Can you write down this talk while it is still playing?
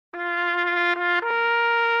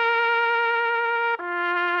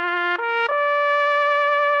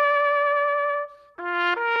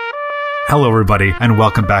Hello, everybody, and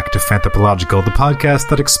welcome back to Fanthropological, the podcast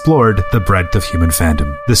that explored the breadth of human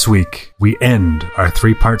fandom. This week, we end our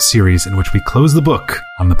three-part series in which we close the book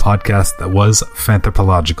on the podcast that was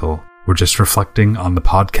Fanthropological. We're just reflecting on the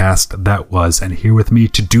podcast that was, and here with me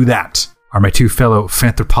to do that are my two fellow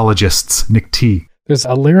Fanthropologists, Nick T. There's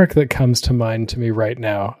a lyric that comes to mind to me right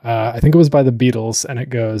now. I think it was by the Beatles, and it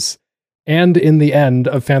goes, "And in the end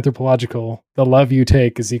of Fanthropological, the love you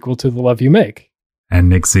take is equal to the love you make." And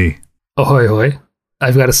Nick Z. Ahoy, hoy.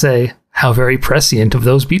 I've got to say, how very prescient of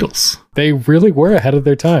those Beatles. They really were ahead of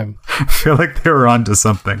their time. I feel like they were onto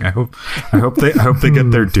something. I hope they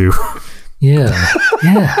get their due. Yeah.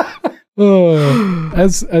 Oh,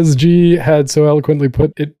 as G had so eloquently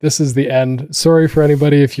put it, this is the end. Sorry for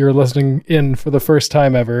anybody if you're listening in for the first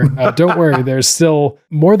time ever. Don't worry, there's still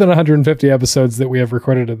more than 150 episodes that we have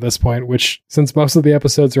recorded at this point, which, since most of the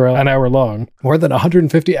episodes are an hour long, more than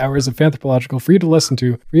 150 hours of Fanthropological for you to listen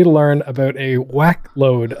to, for you to learn about a whack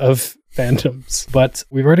load of fandoms. But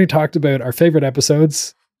we've already talked about our favorite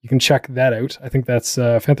episodes. You can check that out. I think that's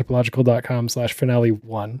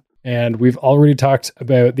fanthropological.com/finale1. And we've already talked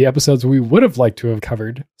about the episodes we would have liked to have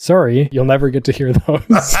covered. Sorry, you'll never get to hear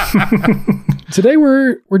those. Today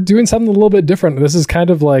we're doing something a little bit different. This is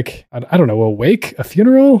kind of like, I don't know, a wake, a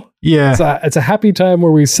funeral? Yeah. It's a happy time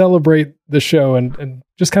where we celebrate the show and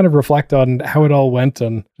just kind of reflect on how it all went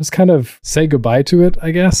and just kind of say goodbye to it,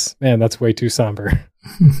 I guess. Man, that's way too somber.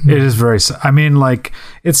 It is very, I mean, like,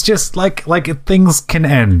 it's just like things can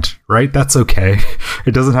end, right? That's okay.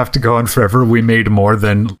 It doesn't have to go on forever. We made more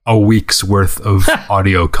than a week's worth of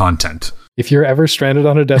audio content. If you're ever stranded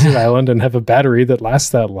on a desert island and have a battery that lasts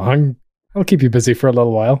that long, I'll keep you busy for a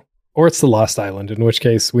little while. Or it's the Lost Island, in which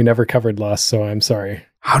case we never covered Lost, so I'm sorry.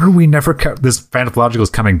 How did we never cover this? Fanthropological is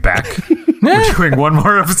coming back. We're doing one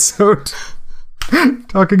more episode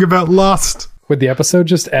talking about Lost. Would the episode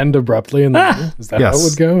just end abruptly in the middle? Is that how it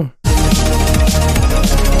would go?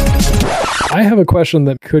 I have a question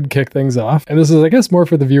that could kick things off. And this is, I guess, more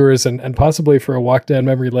for the viewers and possibly for a walk down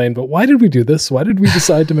memory lane. But why did we do this? Why did we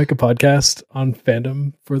decide to make a podcast on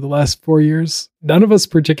fandom for the last 4 years? None of us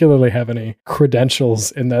particularly have any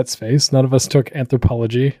credentials in that space. None of us took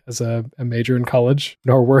anthropology as a major in college,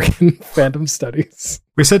 nor work in fandom studies.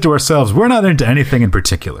 We said to ourselves, we're not into anything in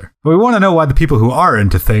particular, but we want to know why the people who are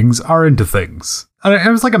into things are into things. And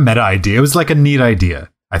it was like a meta idea. It was like a neat idea.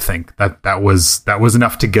 I think that was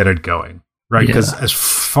enough to get it going. Right, because as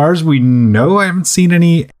far as we know, I haven't seen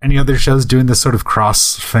any other shows doing this sort of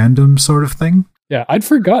cross fandom sort of thing. Yeah, I'd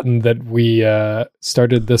forgotten that we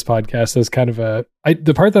started this podcast as kind of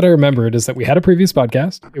the part that I remembered is that we had a previous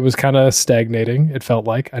podcast. It was kind of stagnating, it felt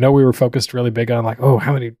like. I know we were focused really big on like, oh,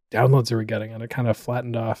 how many downloads are we getting? And it kind of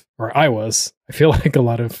flattened off, or I was. I feel like a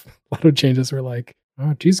lot of changes were like,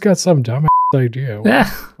 oh, G's got some dumb idea.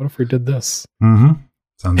 What if we did this? Mm-hmm.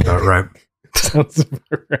 Sounds about right. Sounds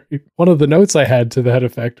about right. One of the notes I had to that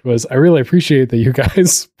effect was, I really appreciate that you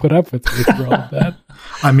guys put up with me for all of that.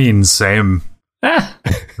 I mean, same.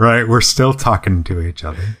 Right, we're still talking to each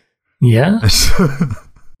other. Yeah.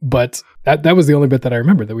 But that was the only bit that I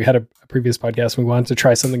remember, that we had a previous podcast. We wanted to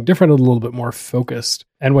try something different, a little bit more focused.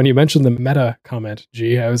 And when you mentioned the meta comment,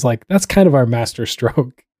 G, I was like, that's kind of our master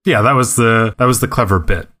stroke. Yeah, that was the clever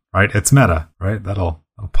bit, right? It's meta, right? That'll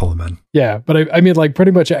pull them in. Yeah, but I mean, like,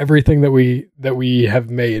 pretty much everything that we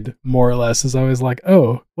have made, more or less, is always like,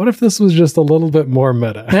 oh, what if this was just a little bit more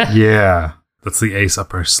meta? Yeah, that's the ace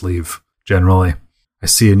up our sleeve, generally. I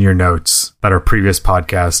see in your notes that our previous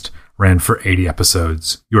podcast ran for 80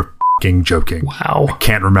 episodes. You're f***ing joking. Wow. I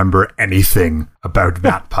can't remember anything about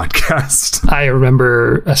that podcast. I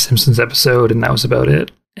remember a Simpsons episode, and that was about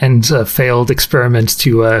it. And a failed experiment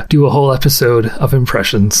to do a whole episode of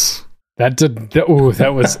impressions.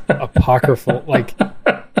 That was apocryphal. Like,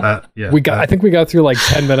 yeah, I think we got through like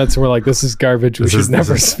 10 minutes and we're like, this is garbage. We should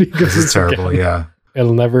never speak of this. This is terrible. Again. Yeah.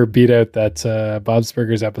 It'll never beat out that Bob's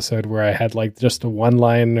Burgers episode where I had like just a one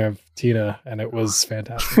line of Tina and it was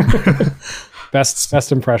fantastic.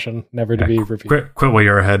 best impression, never to be repeated. Quit while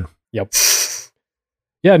you're ahead. Yep.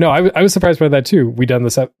 Yeah, no, I was surprised by that too. We done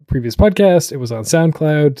this previous podcast. It was on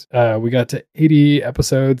SoundCloud. We got to 80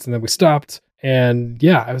 episodes and then we stopped. And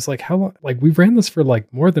yeah, I was like, how long? Like, we ran this for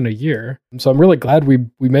like more than a year. So I'm really glad we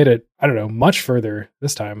made it, I don't know, much further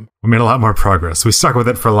this time. We made a lot more progress. We stuck with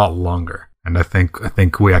it for a lot longer. And I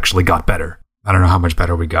think we actually got better. I don't know how much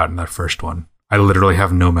better we got in that first one. I literally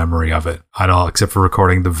have no memory of it at all, except for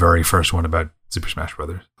recording the very first one about Super Smash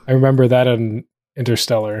Brothers. I remember that in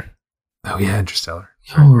Interstellar. Oh yeah, Interstellar.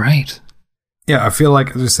 Oh, right. Yeah, I feel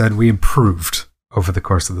like, as I said, we improved over the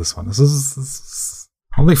course of this one. This is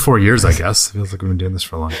only 4 years, I guess. It feels like we've been doing this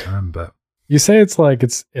for a long time, but You say it's like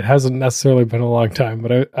it hasn't necessarily been a long time,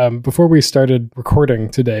 but before we started recording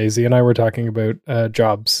today, Z and I were talking about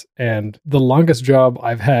jobs, and the longest job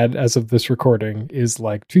I've had as of this recording is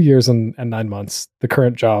like 2 years and 9 months, the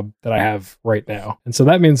current job that I have right now. And so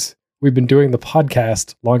that means we've been doing the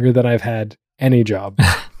podcast longer than I've had any job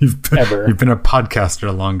ever. You've been a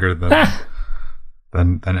podcaster longer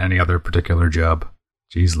than any other particular job.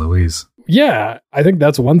 Jeez Louise. Yeah, I think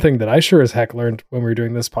that's one thing that I sure as heck learned when we were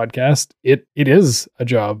doing this podcast. It is a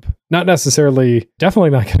job. Not necessarily,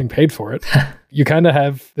 definitely not getting paid for it. You kind of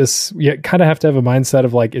have to have a mindset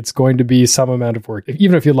of like, it's going to be some amount of work.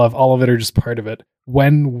 Even if you love all of it or just part of it.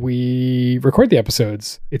 When we record the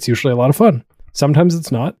episodes, it's usually a lot of fun. Sometimes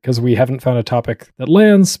it's not because we haven't found a topic that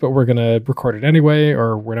lands, but we're going to record it anyway,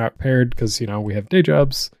 or we're not prepared because, we have day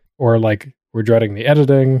jobs, or like we're dreading the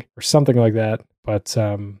editing or something like that. But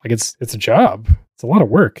it's a job. It's a lot of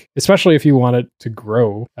work, especially if you want it to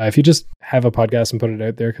grow. If you just have a podcast and put it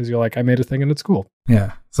out there because you're like, I made a thing and it's cool.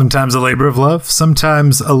 Yeah. Sometimes a labor of love,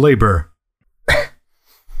 sometimes a labor.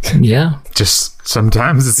 Yeah. Just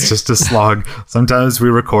sometimes it's just a slog. Sometimes we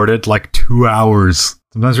recorded like 2 hours.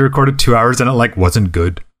 Sometimes we recorded 2 hours and it like wasn't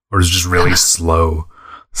good or it's just really slow.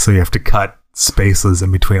 So you have to cut spaces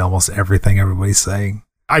in between almost everything everybody's saying.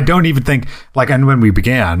 I don't even think and when we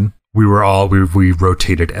began, we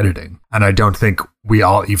rotated editing, and I don't think we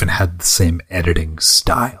all even had the same editing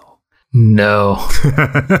style. No,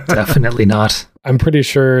 definitely not. I'm pretty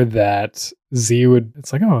sure that Z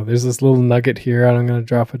it's like, oh, there's this little nugget here and I'm going to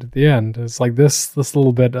drop it at the end. It's like this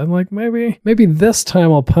little bit. I'm like, maybe this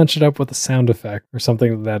time I'll punch it up with a sound effect or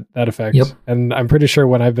something that effect. Yep. And I'm pretty sure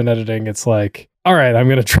when I've been editing, it's like, all right, I'm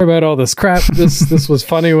going to trim out all this crap. This was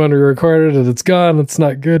funny when we recorded it. It's gone. It's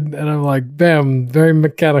not good. And I'm like, bam, very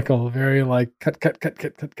mechanical, very like cut.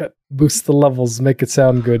 Boost the levels, make it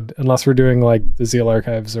sound good. Unless we're doing like the Zeal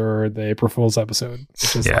Archives or the April Fool's episode,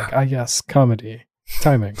 which is yes, comedy.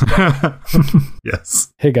 Timing.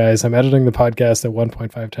 Yes. Hey guys, I'm editing the podcast at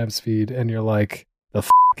 1.5 times speed, and you're like, the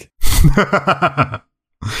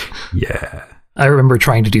Yeah. I remember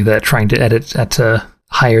trying to do that, trying to edit at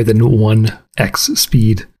higher than 1x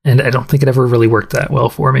speed, and I don't think it ever really worked that well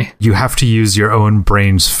for me. You have to use your own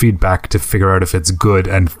brain's feedback to figure out if it's good,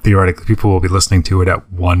 and theoretically people will be listening to it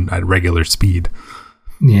at regular speed.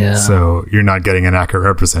 Yeah. So you're not getting an accurate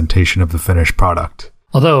representation of the finished product.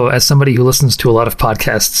 Although, as somebody who listens to a lot of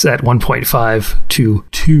podcasts at 1.5 to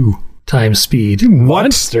 2 times speed.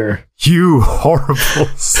 Monster. You horrible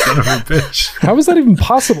son of a bitch. How is that even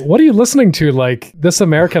possible? What are you listening to? Like This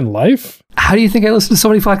American Life? How do you think I listen to so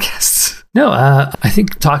many podcasts? No, I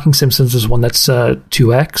think Talking Simpsons is one that's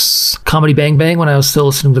 2x. Comedy Bang Bang, when I was still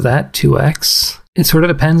listening to that, 2x. It sort of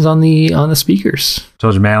depends on the speakers.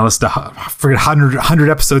 Told you, man, I listened to 100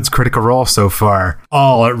 episodes Critical Role so far,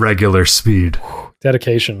 all at regular speed.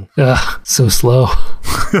 Dedication. So slow.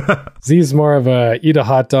 Z's more of a eat a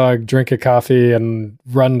hot dog, drink a coffee, and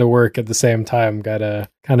run to work at the same time. Gotta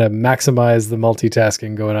kind of maximize the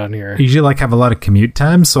multitasking going on here. I usually have a lot of commute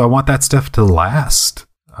time, so I want that stuff to last.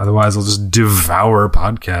 Otherwise, I'll just devour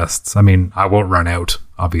podcasts. I mean, I won't run out,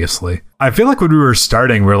 obviously. I feel like when we were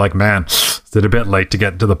starting, we were like, man, is it a bit late to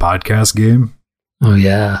get into the podcast game? Oh,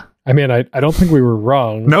 yeah. I mean, I don't think we were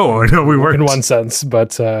wrong. No, we weren't. In one sense,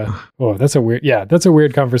 but that's a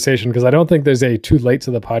weird conversation because I don't think there's a too late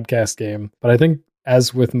to the podcast game. But I think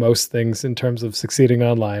as with most things in terms of succeeding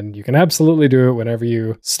online, you can absolutely do it whenever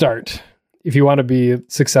you start. If you want to be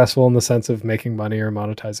successful in the sense of making money or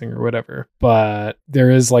monetizing or whatever. But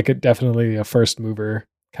there is definitely a first mover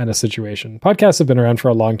kind of situation. Podcasts have been around for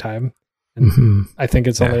a long time. And I think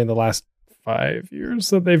it's only in the last 5 years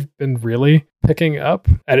that they've been really picking up.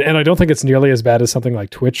 And I don't think it's nearly as bad as something like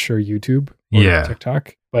Twitch or YouTube or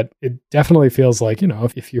TikTok. But it definitely feels like,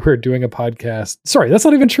 if you were doing a podcast... Sorry, that's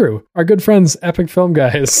not even true. Our good friends, Epic Film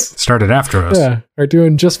Guys... started after us. Yeah, are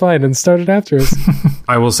doing just fine and started after us.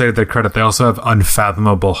 I will say to their credit, they also have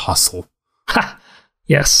Unfathomable Hustle.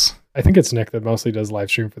 Yes. I think it's Nick that mostly does live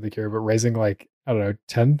stream for The Cure, but raising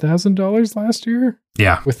 $10,000 last year?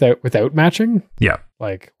 Yeah. Without matching? Yeah.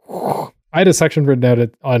 I had a section written out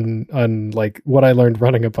on what I learned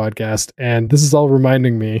running a podcast, and this is all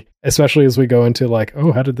reminding me, especially as we go into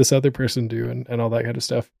how did this other person do and all that kind of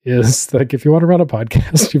stuff, is if you want to run a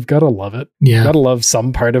podcast, you've got to love it. Yeah. You've got to love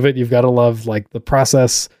some part of it. You've got to love the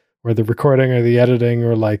process or the recording or the editing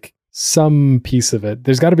or some piece of it.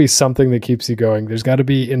 There's got to be something that keeps you going. There's got to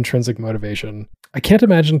be intrinsic motivation. I can't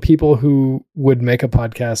imagine people who would make a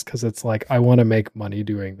podcast because it's I want to make money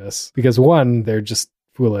doing this. Because one, they're just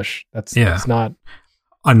foolish. That's not...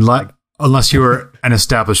 Unless you were an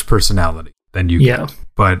established personality. then you Yeah. get.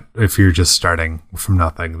 But if you're just starting from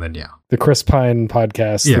nothing, then yeah. The Chris Pine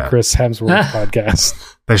podcast, the Yeah. Chris Hemsworth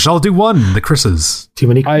podcast. They should all do one, the Chris's. Too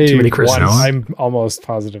many Chris. One, No? I'm almost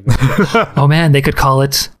positive. Oh man, they could call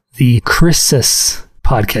it the Chris's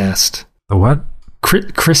podcast. The what?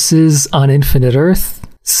 Chris's on Infinite Earth.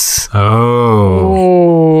 Oh.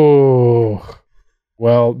 Oh.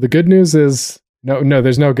 Well, the good news is no,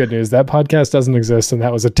 there's no good news. That podcast doesn't exist, and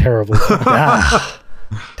that was a terrible podcast. Ah,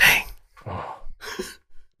 dang.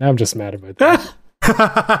 Now I'm just mad about that.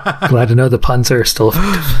 Glad to know the puns are still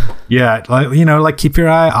effective. Yeah, like keep your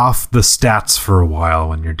eye off the stats for a while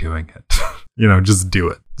when you're doing it. Just do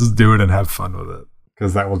it. Just do it and have fun with it,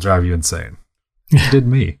 because that will drive you insane. It did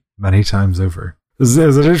me many times over. It was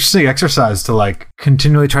an interesting exercise to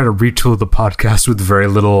continually try to retool the podcast with very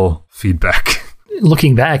little feedback.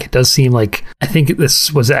 Looking back, it does seem like, I think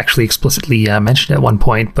this was actually explicitly mentioned at one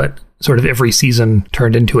point, but sort of every season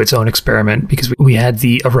turned into its own experiment, because we had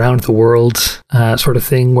the around the world sort of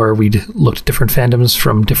thing where we'd looked at different fandoms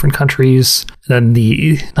from different countries. Then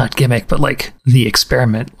the, not gimmick, but the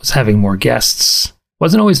experiment was having more guests.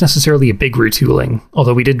 Wasn't always necessarily a big retooling,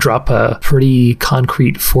 although we did drop a pretty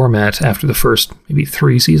concrete format after the first maybe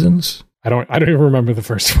 3 seasons. I don't even remember the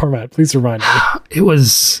first format. Please remind me. It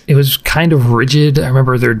was kind of rigid. I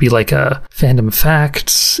remember there'd be a fandom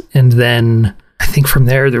facts, and then I think from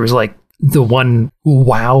there was the one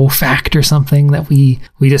wow fact or something that we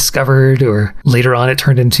discovered, or later on it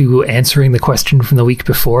turned into answering the question from the week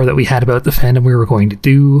before that we had about the fandom we were going to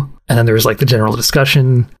do. And then there was the general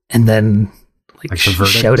discussion, and then the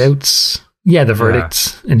verdict? shout outs. Yeah, the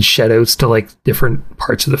verdict and shout outs to different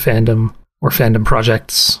parts of the fandom or fandom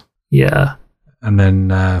projects. Yeah. And then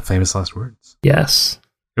famous last words. Yes.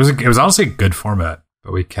 It was honestly a good format,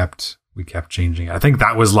 but we kept changing it. I think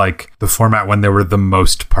that was the format when there were the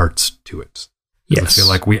most parts to it. Yes. I feel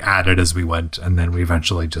like we added as we went, and then we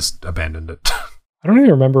eventually just abandoned it. I don't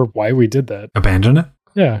even remember why we did that. Abandon it?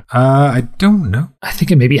 Yeah. I don't know. I think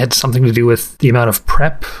it maybe had something to do with the amount of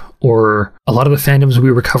prep, or a lot of the fandoms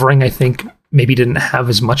we were covering, I think, maybe didn't have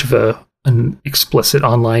as much of an explicit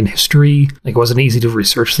online history. It wasn't easy to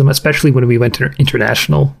research them, especially when we went to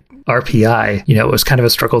international. RPI, it was kind of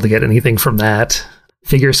a struggle to get anything from that.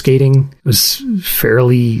 Figure skating was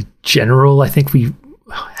fairly general. I think we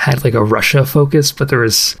had a Russia focus, but there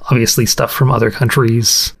was obviously stuff from other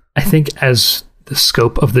countries. I think as the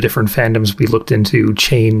scope of the different fandoms we looked into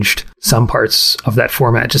changed, some parts of that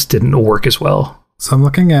format just didn't work as well. So I'm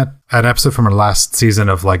looking at an episode from our last season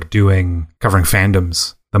of covering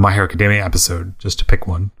fandoms, the My Hero Academia episode, just to pick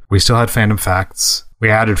one. We still had fandom facts. We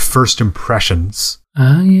added first impressions.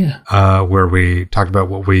 Yeah. Where we talked about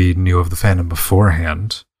what we knew of the fandom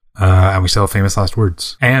beforehand. And we still have famous last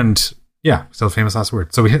words. And yeah, we still have famous last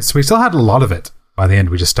words. So we still had a lot of it. By the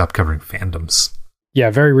end, we just stopped covering fandoms.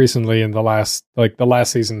 Yeah, very recently in the last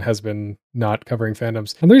season has been not covering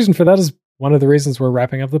fandoms. And the reason for that is one of the reasons we're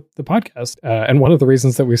wrapping up the podcast. And one of the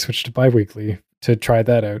reasons that we switched to bi-weekly to try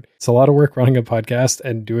that out. It's a lot of work running a podcast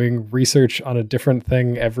and doing research on a different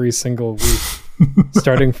thing every single week,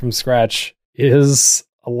 starting from scratch, is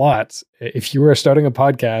a lot. If you are starting a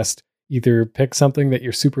podcast, either pick something that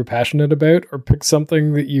you're super passionate about, or pick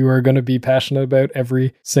something that you are going to be passionate about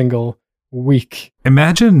every single week.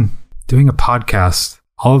 Imagine doing a podcast.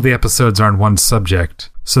 All of the episodes are on one subject,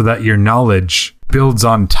 so that your knowledge builds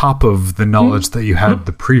on top of the knowledge that you had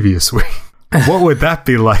the previous week. What would that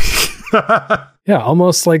be like? Yeah,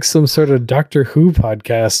 almost like some sort of Doctor Who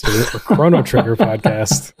podcast or Chrono Trigger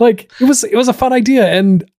podcast. It was a fun idea,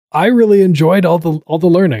 and I really enjoyed all the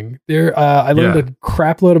learning there. I learned a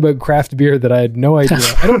crap load about craft beer that I had no idea.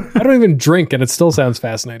 I don't even drink, and it still sounds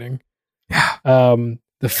fascinating. Yeah.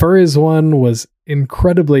 The Furries one was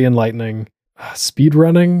incredibly enlightening. Speed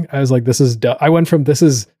running, I was like, this is dumb. I went from this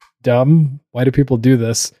is dumb, why do people do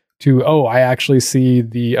this, to I actually see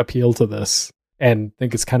the appeal to this and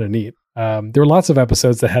think it's kind of neat. There were lots of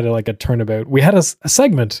episodes that had a turnabout. We had a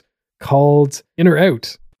segment called In or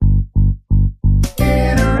Out.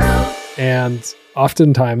 And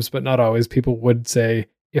oftentimes, but not always, people would say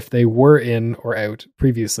if they were in or out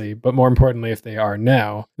previously, but more importantly, if they are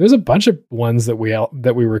now. There's a bunch of ones that we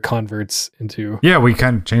were converts into. Yeah, we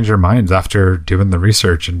kind of changed our minds after doing the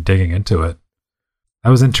research and digging into it.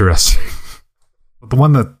 That was interesting. The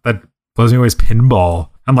one that blows me away is pinball.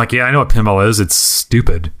 I'm like, yeah, I know what pinball is. It's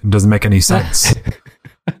stupid and doesn't make any sense.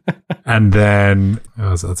 And then,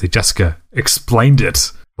 let's see, Jessica explained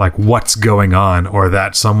it, what's going on, or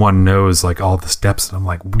that someone knows all the steps. And I'm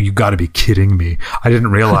like, you got to be kidding me. I didn't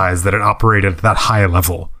realize that it operated at that high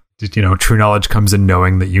level. True knowledge comes in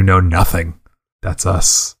knowing that you know nothing. That's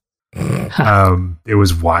us. It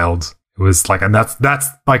was wild. It It was like, and that's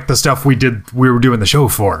like the stuff we were doing the show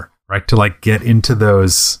for, right? To like get into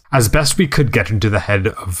those as best we could, get into the head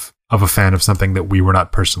of a fan of something that we were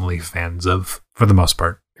not personally fans of for the most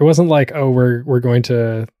part. It wasn't like, oh, we're going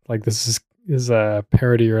to like, this is a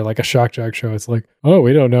parody or like a shock jock show. It's like, oh,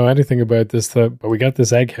 we don't know anything about this, but we got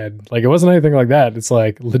this egghead. Like, it wasn't anything like that. It's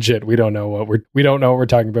like legit. We don't know what we're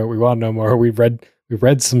talking about. We want to know more. We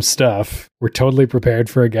read some stuff. We're totally prepared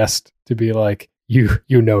for a guest to be like, you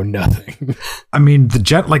know nothing. I mean, the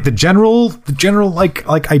general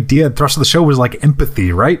like idea thrust of the show was like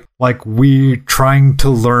empathy, right? Like we trying to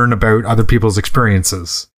learn about other people's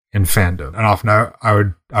experiences in fandom. And often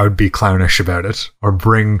I would be clownish about it, or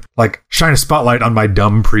shine a spotlight on my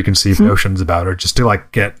dumb preconceived notions about it, just to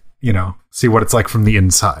like get, see what it's like from the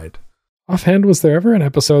inside. Offhand, was there ever an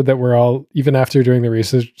episode that we're all, even after doing the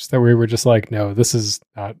research, that we were just like, no, this is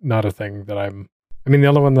not a thing that I mean, the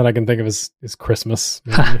only one that I can think of is Christmas.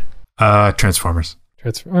 Transformers.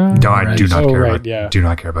 I do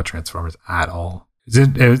not care about Transformers at all.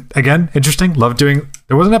 It was, again, interesting. Love doing.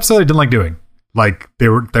 There was an episode I didn't like doing. Like they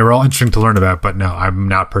were all interesting to learn about, but no, I'm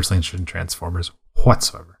not personally interested in Transformers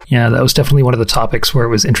whatsoever. Yeah, that was definitely one of the topics where it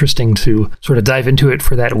was interesting to sort of dive into it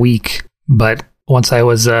for that week. But once I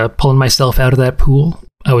was pulling myself out of that pool,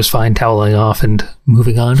 I was fine toweling off and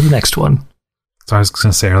moving on to the next one. So I was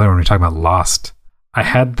going to say earlier when we were talking about Lost, I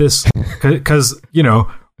had this because,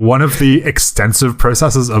 one of the extensive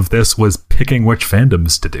processes of this was picking which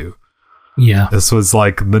fandoms to do. Yeah. This was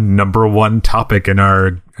like the number one topic in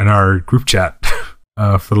our group chat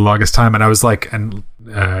for the longest time. And I was like,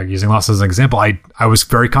 using Lost as an example, I was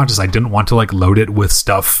very conscious. I didn't want to like load it with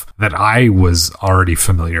stuff that I was already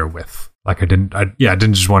familiar with. Like I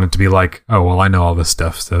didn't just want it to be like, oh, well, I know all this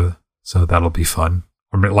stuff. So that'll be fun.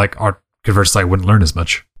 Or conversely, I wouldn't learn as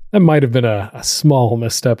much. That might have been a small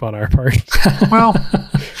misstep on our part. Well,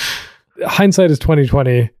 hindsight is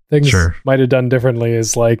 2020. Things sure. might have done differently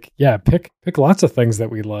is like, yeah, pick lots of things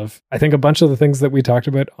that we love. I think a bunch of the things that we talked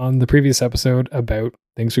about on the previous episode about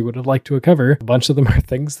things we would have liked to cover, a bunch of them are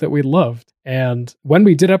things that we loved. And when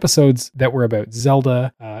we did episodes that were about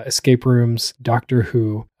Zelda, escape rooms, Doctor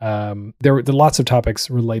Who, there were lots of topics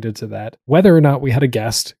related to that. Whether or not we had a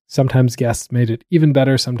guest, sometimes guests made it even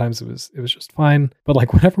better. Sometimes it was just fine. But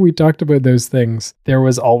like whenever we talked about those things, there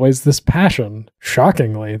was always this passion.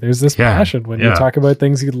 Shockingly, there's this passion when you talk about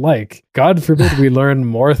things you like. God forbid we learn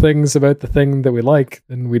more things about the thing that we like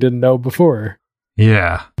than we didn't know before.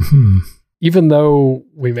 Yeah. Even though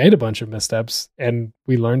we made a bunch of missteps and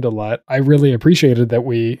we learned a lot, I really appreciated that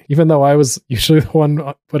even though I was usually the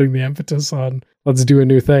one putting the emphasis on, let's do a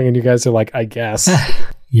new thing, and you guys are like, I guess.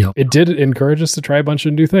 Yep. It did encourage us to try a bunch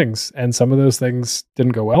of new things, and some of those things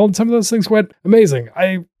didn't go well, and some of those things went amazing.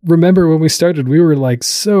 I remember when we started, we were like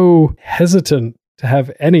so hesitant to have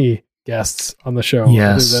any guests on the show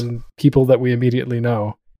other than people that we immediately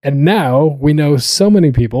know. And now we know so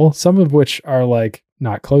many people, some of which are like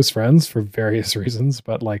not close friends for various reasons,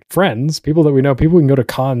 but like friends, people that we know, people we can go to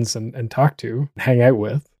cons and talk to, hang out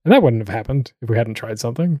with. And that wouldn't have happened if we hadn't tried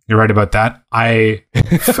something. You're right about that. I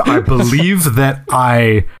believe that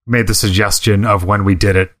I made the suggestion of when we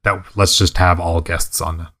did it that let's just have all guests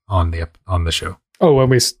on the show. Oh, when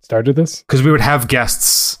we started this? Because we would have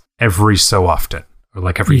guests every so often, or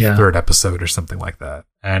like every third episode or something like that.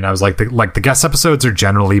 And I was like, the guest episodes are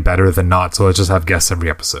generally better than not, so let's just have guests every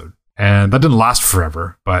episode. And that didn't last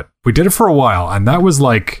forever, but we did it for a while, and that was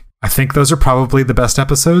like, I think those are probably the best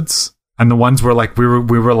episodes. And the ones where like we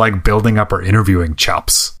were like building up our interviewing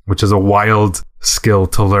chops, which is a wild skill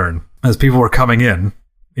to learn. As people were coming in,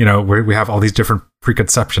 we have all these different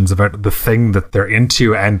preconceptions about the thing that they're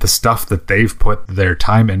into and the stuff that they've put their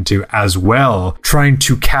time into as well, trying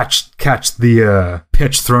to catch the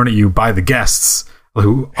pitch thrown at you by the guests,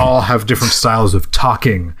 who all have different styles of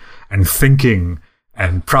talking and thinking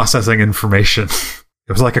and processing information.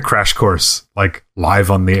 It was like a crash course, like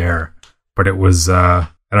live on the air, but it was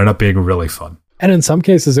ended up being really fun. And in some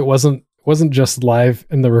cases, it wasn't just live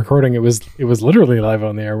in the recording. It was literally live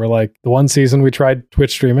on the air. We're like, the one season we tried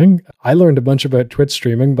Twitch streaming. I learned a bunch about Twitch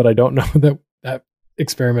streaming, but I don't know that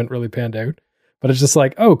experiment really panned out. But it's just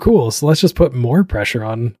like, oh, cool. So let's just put more pressure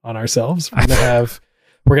on ourselves.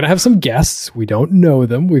 We're gonna have some guests. We don't know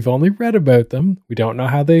them. We've only read about them. We don't know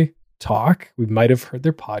how they talk. We might have heard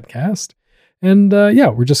their podcast. And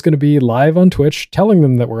we're just going to be live on Twitch, telling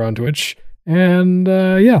them that we're on Twitch. And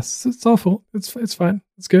yes, it's awful. It's fine.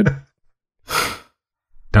 It's good.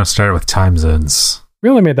 Don't start with time zones. We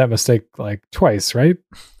only made that mistake like twice, right?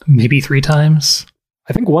 Maybe 3 times.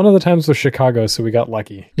 I think one of the times was Chicago, so we got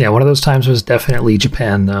lucky. Yeah, one of those times was definitely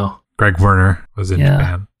Japan, though. Greg Werner was in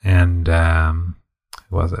Japan. And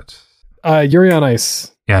who was it? Yuri on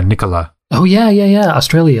Ice. Yeah, Nicola. Oh, yeah.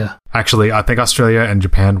 Australia. Actually, I think Australia and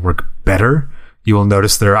Japan work better. You will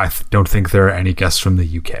notice I don't think there are any guests from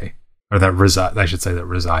the UK. Or that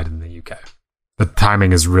reside in the UK. The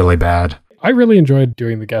timing is really bad. I really enjoyed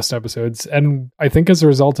doing the guest episodes. And I think as a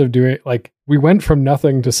result of doing, like, we went from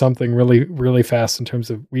nothing to something really, really fast in terms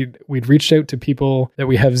of we'd reached out to people that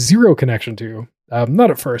we have zero connection to.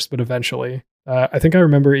 Not at first, but eventually. I think I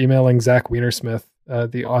remember emailing Zach Wienersmith,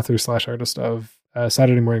 the author/artist of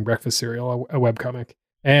Saturday Morning Breakfast Cereal, a webcomic.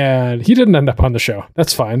 And he didn't end up on the show.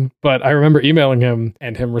 That's fine. But I remember emailing him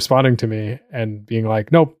and him responding to me and being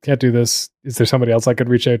like, nope, can't do this. Is there somebody else I could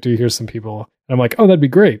reach out to? Here's some people. And I'm like, oh, that'd be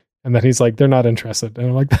great. And then he's like, they're not interested. And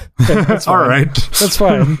I'm like, okay, that's fine. All right. That's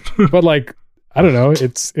fine. But like, I don't know.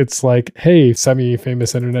 It's like, hey,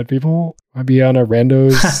 semi-famous internet people, I'd be on a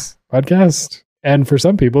randos podcast. And for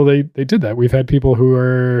some people, they did that. We've had people who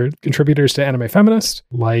are contributors to Anime Feminist,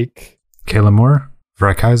 like Kayla Moore,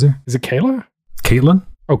 Vry Kaiser. Is it Kayla? Caitlin?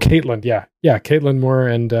 Oh, Caitlin, yeah. Yeah, Caitlin Moore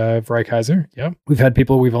and Vry Kaiser, yeah. We've had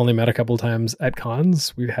people we've only met a couple times at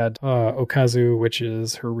cons. We've had Okazu, which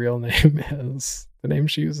is her real name is the name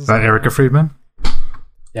she uses. Is that Erica Friedman?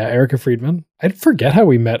 Yeah, Erica Friedman. I forget how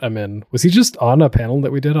we met Amin. Was he just on a panel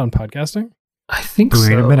that we did on podcasting? I think so.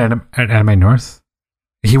 Did we met at Anime North?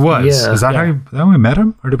 He was. Yeah, is that how we met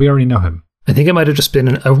him? Or did we already know him? I think it might have just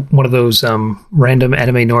been one of those random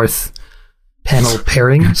Anime North panel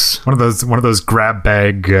pairings. one of those grab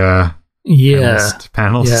bag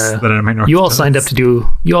panels that Anime North You all does. signed up to do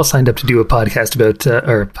a podcast about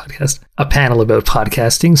a panel about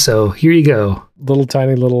podcasting, so here you go. Little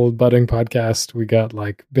tiny little budding podcast. We got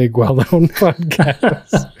like big well-known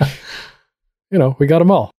podcasts. We got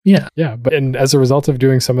them all. Yeah. Yeah. But and as a result of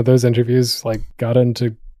doing some of those interviews, like got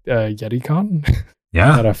into YetiCon.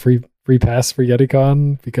 Yeah. Got a free pass for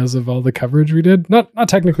YetiCon because of all the coverage we did. Not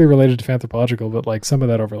technically related to Fanthropological, but like some of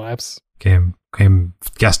that overlaps. Came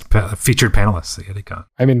guest featured panelists at YetiCon.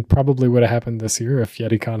 I mean, probably would have happened this year if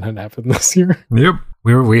YetiCon had happened this year. Yep.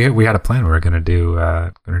 We had a plan. We were gonna do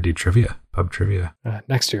trivia, pub trivia.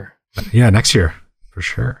 Next year. Yeah, next year for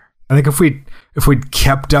sure. I think if we'd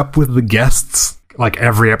kept up with the guests like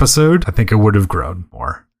every episode, I think it would have grown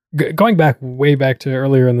more. Going way back to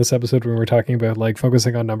earlier in this episode when we were talking about like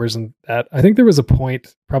focusing on numbers and that, I think there was a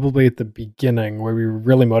point probably at the beginning where we were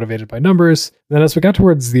really motivated by numbers. And then as we got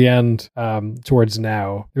towards the end, towards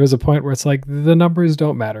now, there was a point where it's like the numbers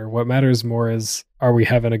don't matter. What matters more is, are we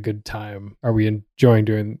having a good time? Are we enjoying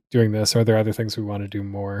doing this? Are there other things we want to do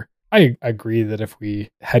more? I agree that if we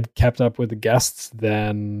had kept up with the guests,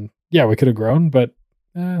 then yeah, we could have grown, but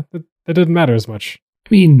that didn't matter as much. I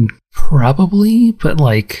mean, probably, but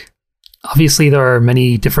like, obviously there are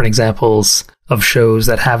many different examples of shows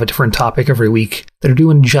that have a different topic every week that are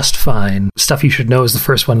doing just fine. Stuff You Should Know is the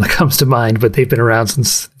first one that comes to mind, but they've been around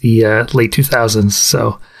since the late 2000s,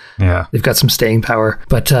 so yeah, they've got some staying power.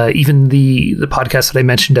 But even the podcast that I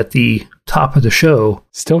mentioned at the top of the show...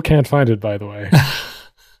 Still can't find it, by the way.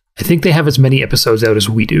 I think they have as many episodes out as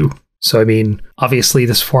we do. So, I mean, obviously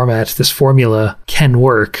this formula can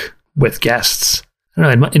work with guests. I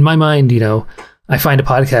don't know, in my mind, I find a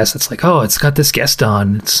podcast that's like, oh, it's got this guest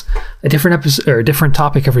on. It's a different episode or a different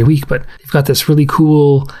topic every week, but they've got this really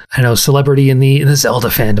cool, celebrity in the Zelda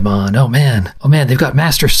fandom on. Oh man, they've got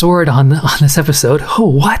Master Sword on this episode. Oh,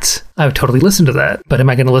 what? I would totally listen to that. But am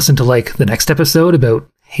I going to listen to like the next episode about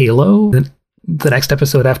Halo? The next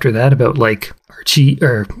episode after that about like Archie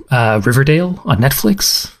or Riverdale on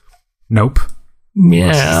Netflix? Nope.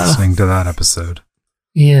 Yeah. Listening to that episode.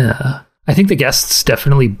 Yeah. I think the guests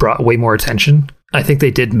definitely brought way more attention. I think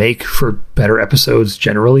they did make for better episodes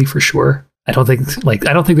generally, for sure. I don't think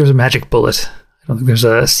there's a magic bullet. I don't think there's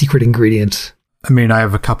a secret ingredient. I mean, I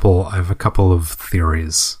have a couple of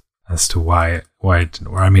theories as to why it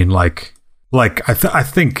didn't work. I mean, I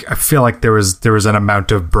feel like there was an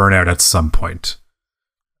amount of burnout at some point.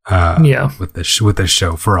 With this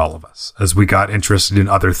show for all of us as we got interested in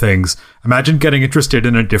other things. Imagine getting interested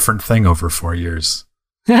in a different thing over 4 years.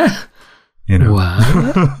 What?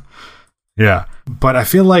 Yeah, but I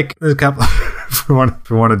feel like there's a couple. if we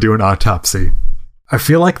want to do an autopsy, I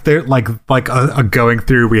feel like they're like a going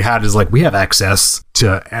through we had is like we have access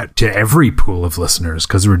to every pool of listeners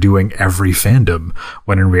because we're doing every fandom,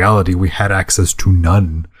 when in reality we had access to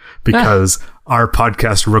none because our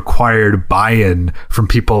podcast required buy-in from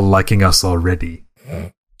people liking us already.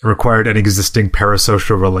 It required an existing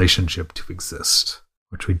parasocial relationship to exist,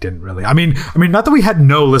 which we didn't really. I mean, not that we had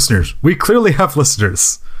no listeners. We clearly have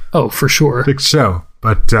listeners. Oh, for sure. Big show,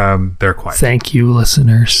 but they're quiet. Thank you,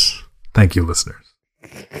 listeners. Thank you, listeners.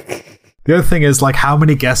 The other thing is, like, how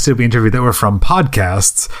many guests did we interview that were from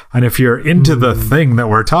podcasts? And if you're into the thing that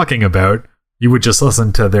we're talking about, you would just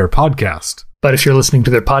listen to their podcast. But if you're listening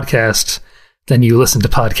to their podcast, then you listen to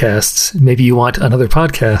podcasts. Maybe you want another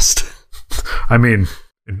podcast. I mean,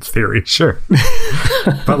 in theory, sure.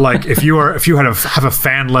 But like, if you have a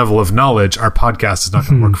fan level of knowledge, our podcast is not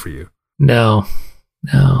going to work for you. No.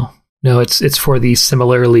 It's for the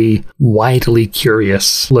similarly widely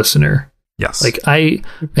curious listener. Yes. Like I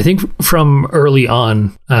think from early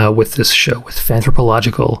on with this show, with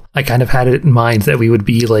Fanthropological, I kind of had it in mind that we would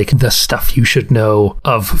be like the stuff you should know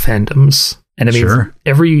of fandoms. And I mean, sure.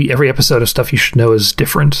 every episode of Stuff You Should Know is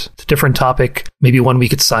different. It's a different topic. Maybe one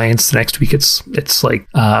week it's science, the next week it's like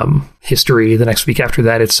history, the next week after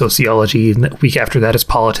that it's sociology, and the week after that is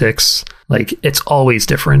politics. Like, it's always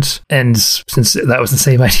different. And since that was the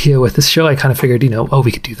same idea with this show, I kind of figured,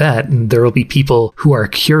 we could do that. And there will be people who are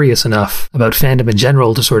curious enough about fandom in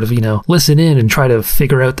general to sort of, listen in and try to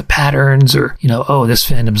figure out the patterns, or, this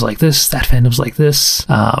fandom's like this, that fandom's like this.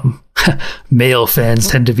 Male fans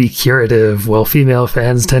tend to be curative, while female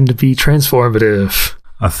fans tend to be transformative.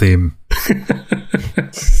 A theme.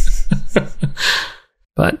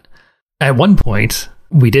 But at one point,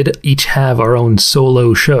 we did each have our own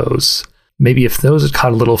solo shows. Maybe if those had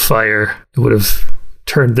caught a little fire, it would have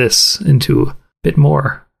turned this into a bit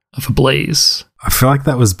more of a blaze. I feel like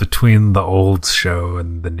that was between the old show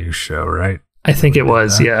and the new show, right? I think it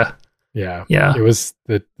was, yeah. Yeah. It was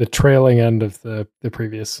the trailing end of the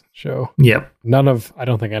previous show. Yep. I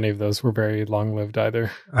don't think any of those were very long lived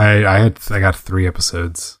either. I got 3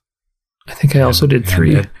 episodes. I think I also did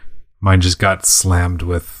 3. Mine just got slammed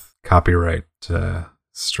with copyright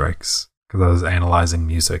strikes because I was analyzing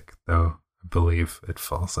music, though I believe it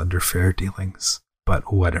falls under fair dealings,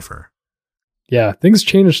 but whatever. Yeah, things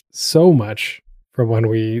changed so much from when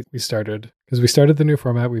we started, because we started the new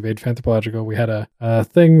format. We made Fanthropological. We had a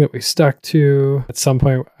thing that we stuck to. At some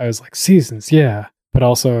point, I was like, seasons, yeah. But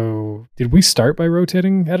also, did we start by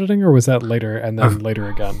rotating editing, or was that later and then later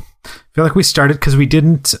again? I feel like we started because we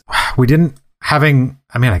didn't having,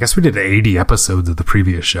 I mean, I guess we did 80 episodes of the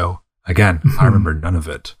previous show. Again, I remember none of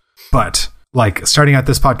it. But like, starting out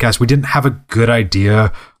this podcast, we didn't have a good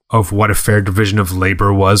idea of what a fair division of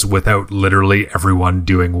labor was without literally everyone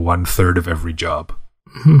doing 1/3 of every job.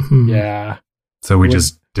 Yeah. So we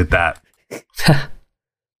just did that.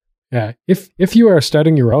 Yeah. If you are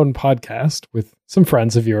starting your own podcast with some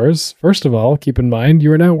friends of yours, first of all, keep in mind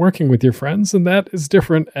you are now working with your friends, and that is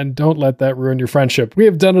different, and don't let that ruin your friendship. We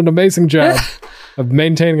have done an amazing job of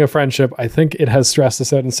maintaining a friendship. I think it has stressed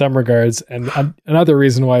us out in some regards, and another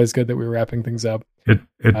reason why it's good that we're wrapping things up.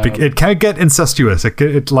 It can get incestuous. It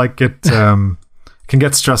can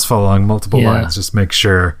get stressful along multiple lines. Just make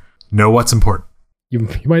sure, know what's important. You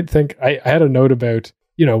might think I had a note about,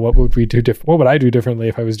 what would we do what would I do differently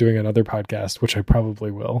if I was doing another podcast, which I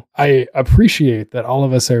probably will. I appreciate that all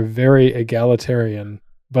of us are very egalitarian,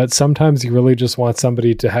 but sometimes you really just want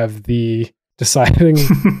somebody to have the deciding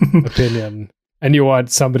opinion, and you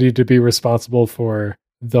want somebody to be responsible for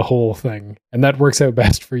the whole thing. And that works out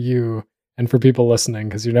best for you and for people listening,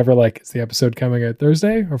 because you're never like, is the episode coming out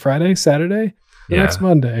Thursday or Friday, Saturday, or next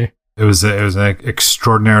Monday? It was an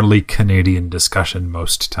extraordinarily Canadian discussion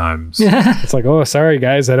most times. It's like, oh, sorry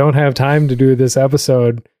guys, I don't have time to do this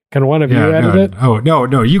episode. Can one of you edit it? Oh,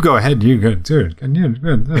 no, you go ahead. You go do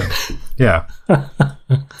it. Yeah.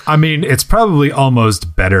 I mean, it's probably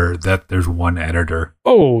almost better that there's one editor.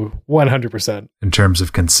 Oh, 100%. In terms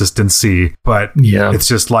of consistency. But it's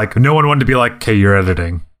just like, no one wanted to be like, okay, you're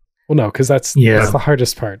editing. Well, no, because that's the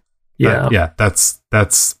hardest part. Yeah.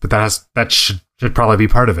 That should probably be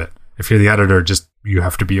part of it. If you're the editor, you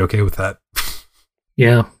have to be okay with that.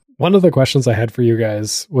 Yeah. One of the questions I had for you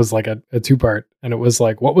guys was like a 2-part, and it was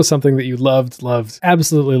like, what was something that you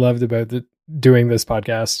absolutely loved about doing this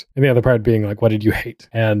podcast? And the other part being like, what did you hate?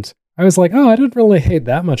 And I was like, I didn't really hate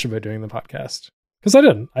that much about doing the podcast, because I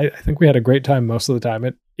didn't. I think we had a great time most of the time.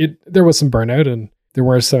 There was some burnout, and there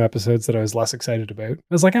were some episodes that I was less excited about. I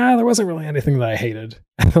was like, there wasn't really anything that I hated.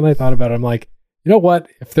 And then I thought about it. I'm like, you know what?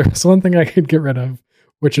 If there was one thing I could get rid of,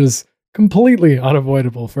 which is completely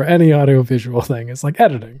unavoidable for any audiovisual thing, it's like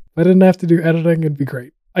editing. If I didn't have to do editing, it'd be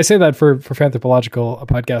great. I say that for Fanthropological, a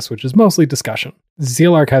podcast which is mostly discussion.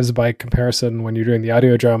 Zeal Archives, by comparison, when you're doing the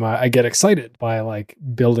audio drama, I get excited by like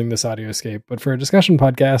building this audioscape. But for a discussion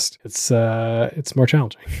podcast, it's more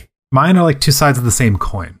challenging. Mine are like two sides of the same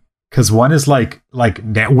coin. Because one is like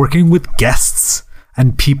networking with guests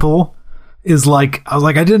and people is like, I was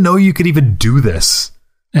like, I didn't know you could even do this.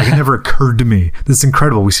 Like, it never occurred to me. This is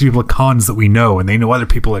incredible. We see people at cons that we know, and they know other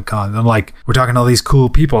people at cons. I'm like, we're talking to all these cool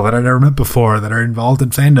people that I never met before that are involved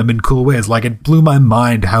in fandom in cool ways. Like, it blew my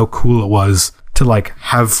mind how cool it was to like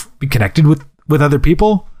be connected with other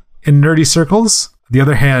people in nerdy circles. On the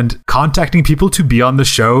other hand, contacting people to be on the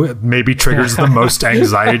show maybe triggers the most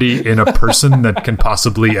anxiety in a person that can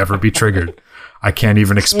possibly ever be triggered. I can't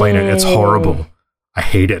even explain it. It's horrible. I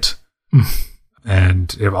hate it.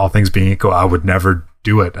 And if all things being equal, I would never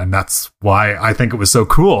do it. And that's why I think it was so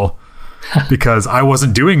cool, because I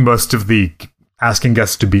wasn't doing most of the asking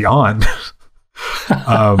guests to be on.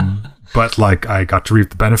 But like, I got to reap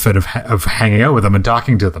the benefit of hanging out with them and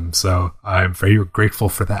talking to them. So I'm very grateful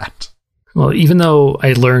for that. Well, even though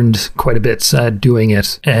I learned quite a bit doing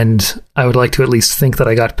it, and I would like to at least think that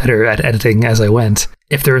I got better at editing as I went,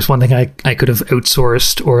 if there was one thing I could have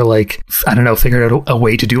outsourced or like, I don't know, figured out a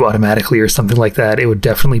way to do automatically or something like that, it would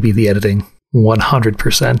definitely be the editing.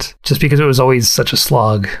 100%. Just because it was always such a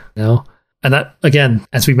slog, you know? And that, again,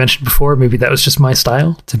 as we mentioned before, maybe that was just my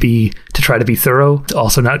style, to try to be thorough, to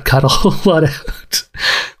also not cut a whole lot out,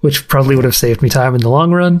 which probably would have saved me time in the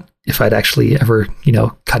long run if I'd actually ever, you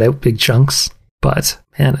know, cut out big chunks. But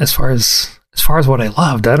man, as far as what I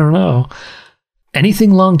loved, I don't know.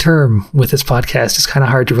 Anything long term with this podcast is kind of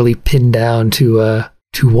hard to really pin down to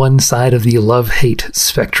one side of the love-hate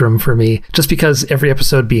spectrum for me, just because every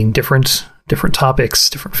episode being different topics,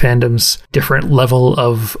 different fandoms, different level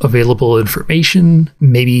of available information.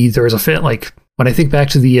 Maybe there was a fit, like when I think back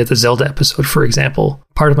to the Zelda episode, for example,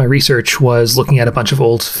 part of my research was looking at a bunch of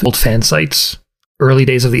old fan sites, early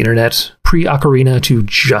days of the internet, pre-Ocarina to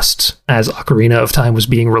just as Ocarina of Time was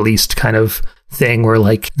being released kind of thing, where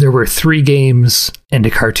like there were 3 games and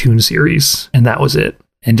a cartoon series, and that was it.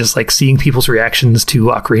 And just like seeing people's reactions to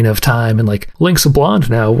Ocarina of Time and like, Link's a blonde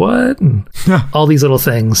now, what? And all these little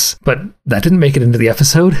things. But that didn't make it into the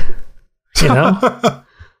episode, you know?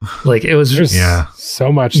 Like, it was just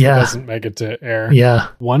so much that doesn't make it to air. Yeah.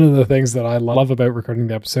 One of the things that I love about recording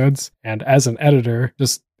the episodes, and as an editor,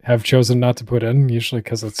 just have chosen not to put in, usually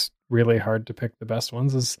because it's really hard to pick the best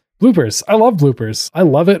ones, is bloopers. I love bloopers. I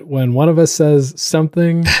love it when one of us says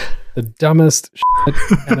something the dumbest shit,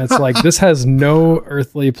 and it's like, this has no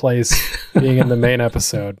earthly place being in the main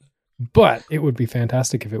episode, but it would be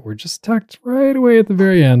fantastic if it were just tucked right away at the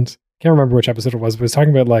very end. Can't remember which episode it was, but it was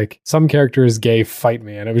talking about like, some character is gay, fight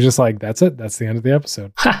me, and it was just like, that's it, that's the end of the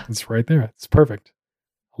episode. It's right there. It's perfect.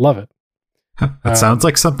 I love it. That sounds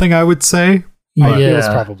like something I would say. Yeah, it was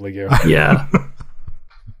probably you. Yeah.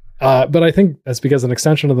 But I think that's because an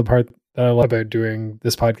extension of the part that I love about doing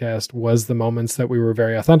this podcast was the moments that we were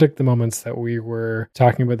very authentic, the moments that we were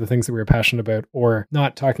talking about the things that we were passionate about, or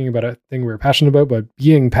not talking about a thing we were passionate about, but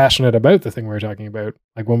being passionate about the thing we were talking about.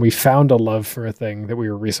 Like when we found a love for a thing that we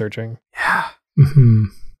were researching. Yeah. Mm-hmm.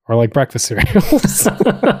 Or like breakfast cereals.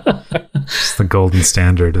 It's the golden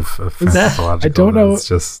standard of fantasylogical. I don't know. It's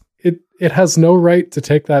just... It has no right to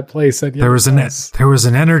take that place. And there was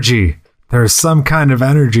an energy. There is some kind of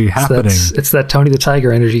energy happening. It's that Tony the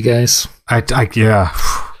Tiger energy, guys. Yeah.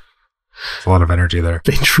 There's a lot of energy there.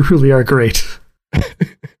 They truly are great.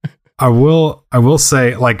 I will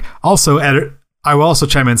say, like, also I will also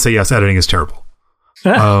chime in and say, yes, editing is terrible.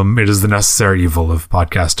 It is the necessary evil of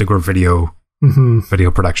podcasting or video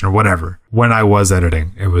production or whatever. When I was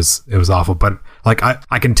editing, it was awful. But like,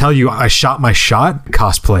 I can tell you, I shot my shot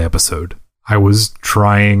cosplay episode. I was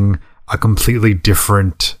trying a completely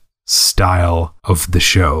different style of the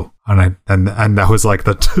show, and that was like,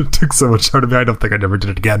 that took so much out of me. I don't think I'd ever did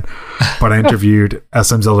it again. But I interviewed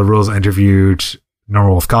SM Zelda Rules, I interviewed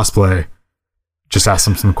Normal Wolf Cosplay, just asked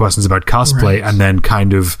them some questions about cosplay, and then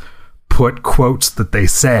kind of put quotes that they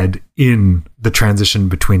said in the transition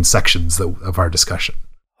between sections of our discussion.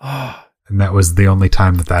 And that was the only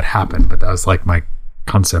time that happened, but that was like my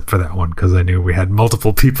concept for that one, because I knew we had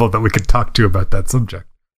multiple people that we could talk to about that subject.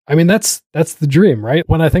 I mean, that's the dream, right?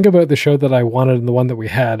 When I think about the show that I wanted and the one that we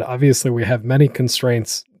had, obviously we have many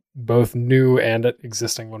constraints, both new and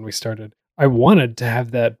existing when we started. I wanted to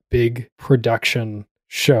have that big production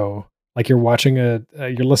show. Like you're watching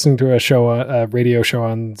you're listening to a radio show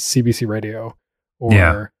on CBC Radio,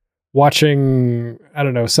 or watching, I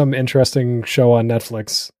don't know, some interesting show on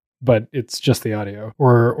Netflix, but it's just the audio,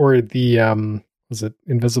 or the, was it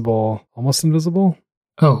Almost Invisible?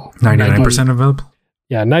 Oh, 99% available.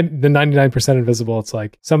 Yeah, the 99% invisible. It's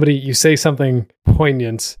like you say something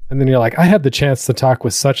poignant, and then you're like, I had the chance to talk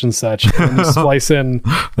with such and such, and then you splice in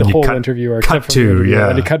the whole interview, or cut to,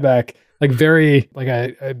 and you cut back, like very like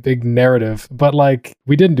a big narrative. But like,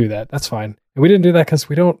 we didn't do that. That's fine, and we didn't do that because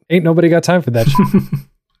ain't nobody got time for that.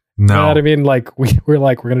 No, you know what I mean? Like we're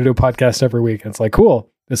gonna do a podcast every week, and it's like,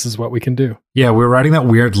 cool. this is what we can do. Yeah, we were writing that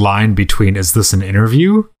weird line between, is this an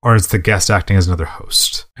interview or is the guest acting as another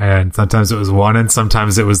host? And sometimes it was one and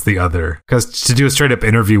sometimes it was the other. Because to do a straight up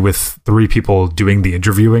interview with 3 people doing the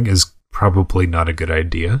interviewing is probably not a good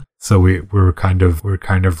idea. So we're kind of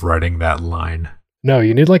writing that line. No,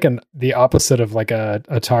 you need like the opposite of like a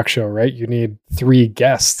talk show, right? You need 3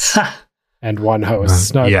 guests and 1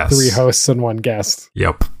 host, not yes. 3 hosts and 1 guest.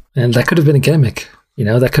 Yep. And that could have been a gimmick.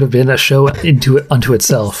 That could have been a show unto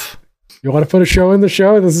itself. You want to put a show in the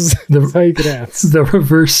show? This is how you can ask. The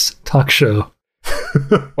reverse talk show.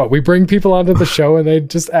 What, we bring people onto the show and they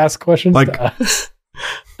just ask questions to us?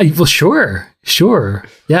 Well, sure.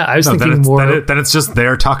 Yeah, I was thinking more. Then it's just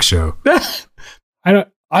their talk show.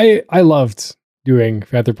 I loved doing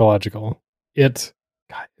Fanthropological. It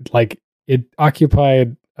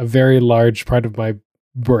occupied a very large part of my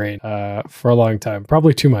brain for a long time,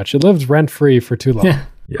 probably too much. It lived rent free for too long.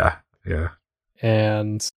 Yeah.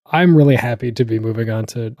 And I'm really happy to be moving on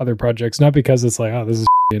to other projects, not because it's like, oh, this is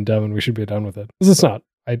and dumb and we should be done with it, because it's not.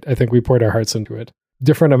 I think we poured our hearts into it,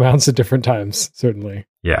 different amounts at different times, certainly.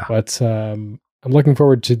 Yeah. But I'm looking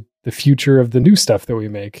forward to the future of the new stuff that we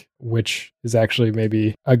make, which is actually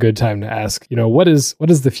maybe a good time to ask, what is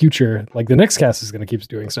the future? Like, the next cast is going to keep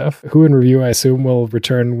doing stuff. Who in Review, I assume, will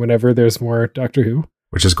return whenever there's more Doctor Who.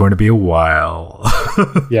 Which is going to be a while.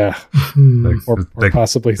 Yeah. or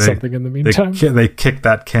possibly something in the meantime. They kick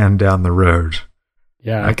that can down the road.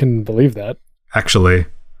 Yeah, I can believe that. Actually,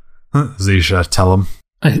 Zisha, tell them.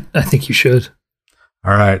 I think you should.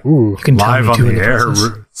 All right. Ooh, you can live on the air,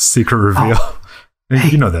 secret reveal. Oh.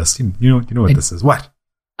 You know this. You know what this is. What?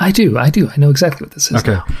 I do. I know exactly what this is.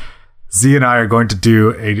 Okay. Now. Z and I are going to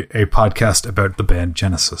do a podcast about the band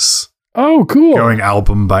Genesis. Oh, cool. Going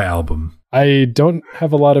album by album. I don't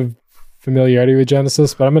have a lot of familiarity with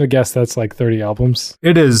Genesis, but I'm going to guess that's like 30 albums.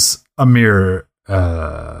 It is a mere,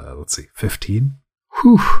 15.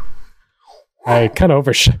 Whew. I kind of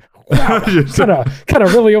overshot. Wow. kind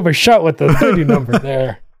of really overshot with the 30 number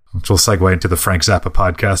there. Which will segue into the Frank Zappa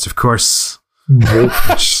podcast, of course. We'll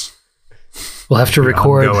have to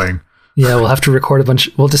record. Ongoing. Yeah, we'll have to record a bunch.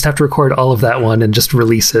 We'll just have to record all of that one and just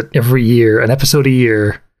release it every year, an episode a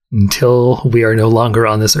year, until we are no longer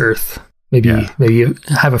on this earth. Maybe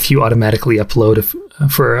have a few automatically upload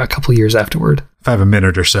for a couple years afterward. If I have a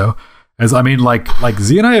minute or so. Like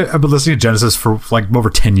Z and I have been listening to Genesis for like over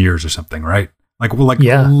 10 years or something, right? A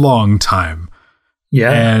long time.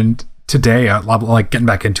 Yeah. And today, I'm like getting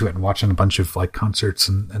back into it and watching a bunch of like concerts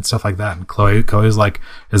and stuff like that. And Chloe's like,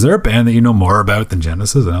 is there a band that you know more about than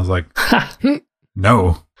Genesis? And I was like,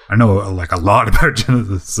 no, I know like a lot about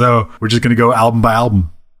Genesis. So we're just going to go album by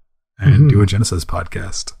album and do a Genesis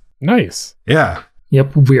podcast. Nice. Yeah.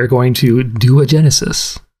 Yep. We are going to do a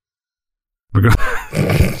Genesis. We're going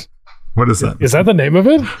What is that? Is that the name of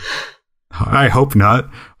it? I hope not.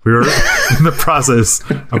 We were in the process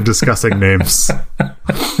of discussing names.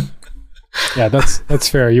 Yeah, that's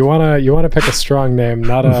fair. You wanna pick a strong name,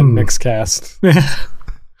 not a mixed cast.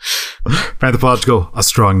 Fanthropological, a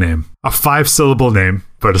strong name. A 5-syllable name,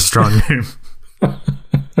 but a strong name.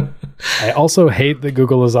 I also hate that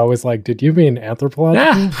Google is always like, did you mean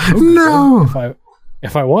anthropological? No.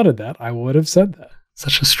 If I wanted that, I would have said that.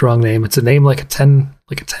 Such a strong name. It's a name like a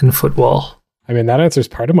 10-foot wall. I mean, that answers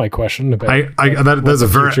part of my question about that's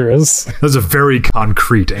a very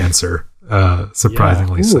concrete answer.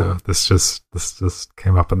 Surprisingly, so this just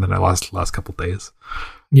came up in the last couple days.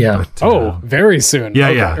 Yeah. But, very soon. Yeah,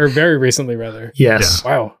 okay. yeah. Or very recently, rather. Yes.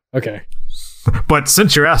 Yeah. Wow. Okay. But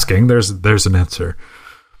since you're asking, there's an answer.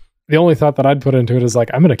 The only thought that I'd put into it is like,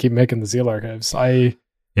 I'm going to keep making the Zeal archives.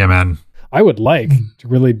 Yeah, man. I would like to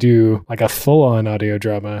really do like a full-on audio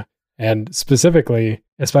drama, and specifically,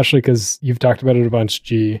 especially because you've talked about it a bunch,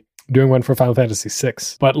 G, doing one for Final Fantasy VI,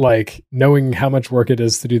 but like knowing how much work it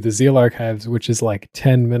is to do the Zeal archives, which is like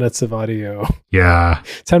 10 minutes of audio. Yeah.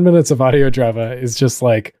 10 minutes of audio drama is just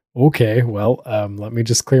like, okay, well, let me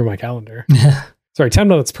just clear my calendar. Sorry, 10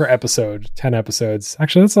 minutes per episode, 10 episodes.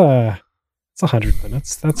 Actually, it's 100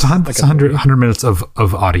 minutes. That's 100 minutes of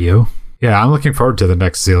audio. Yeah, I'm looking forward to the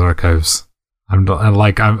next Zeal archives. I'm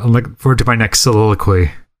looking forward to my next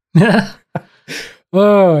soliloquy.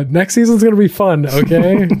 Oh, next season's going to be fun,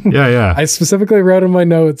 okay? Yeah. I specifically wrote in my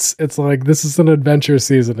notes, it's like, this is an adventure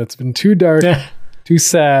season. It's been too dark, too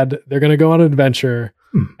sad. They're going to go on an adventure,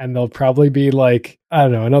 and they'll probably be like, I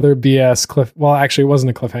don't know, another BS cliff. Well, actually, it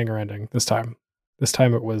wasn't a cliffhanger ending this time. This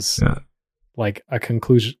time it was like a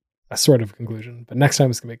conclusion, a sort of conclusion. But next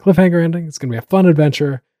time it's going to be a cliffhanger ending. It's going to be a fun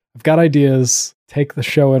adventure. I've got ideas. Take the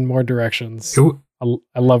show in more directions.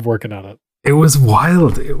 I love working on it. It was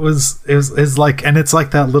wild. It was like, and it's like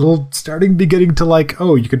that little beginning to like,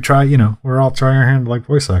 oh, you could try, we're all trying our hand like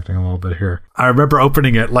voice acting a little bit here. I remember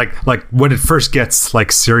opening it like when it first gets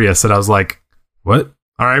like serious, and I was like, what?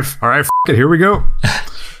 All right, f it, here we go.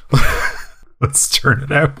 Let's turn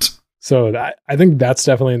it out. So I think that's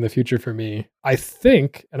definitely in the future for me. I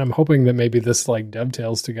think, and I'm hoping that maybe this like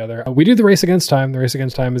dovetails together. We do the Race Against Time. The Race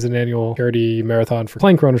Against Time is an annual charity marathon for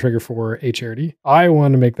playing Chrono Trigger for a charity. I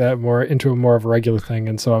want to make that more into more of a regular thing,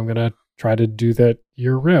 and so I'm going to try to do that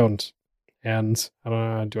year round. And I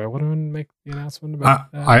don't know, do I want to make the announcement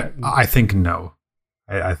about that? I think no.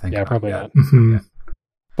 I think probably not. Mm-hmm.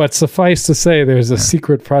 But suffice to say, there's a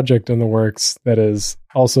secret project in the works that is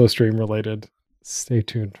also stream related. Stay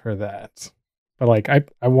tuned for that. But like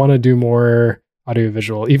I want to do more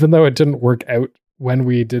audiovisual, even though it didn't work out when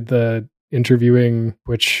we did the interviewing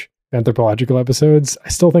Twitch anthropological episodes. I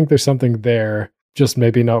still think there's something there, just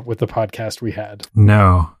maybe not with the podcast we had.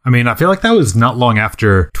 No. I mean, I feel like that was not long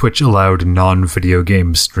after Twitch allowed non-video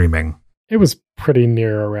game streaming. It was pretty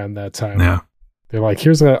near around that time. Yeah. They're like,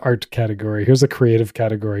 here's an art category, here's a creative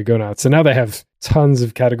category, go nuts. So now they have tons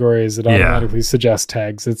of categories that automatically suggest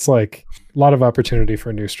tags. It's like a lot of opportunity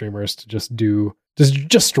for new streamers to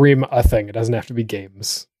just stream a thing. It doesn't have to be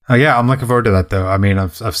games. Oh yeah, I'm looking forward to that though. I mean,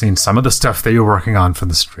 I've seen some of the stuff that you're working on for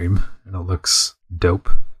the stream, and it looks dope.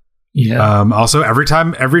 Yeah. Also, every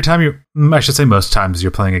time I should say most times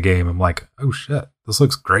you're playing a game, I'm like, oh shit, this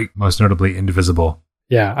looks great. Most notably, Indivisible.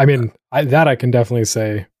 Yeah, I mean, I can definitely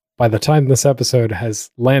say. By the time this episode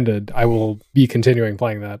has landed, I will be continuing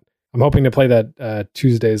playing that. I'm hoping to play that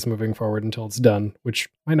Tuesdays moving forward until it's done, which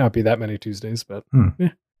might not be that many Tuesdays, but yeah.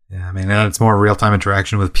 Yeah, I mean, it's more real-time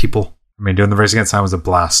interaction with people. I mean, doing the Race Against Time was a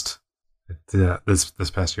blast.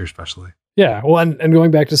 This past year especially. Yeah, well, and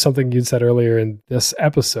going back to something you'd said earlier in this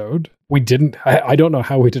episode, I don't know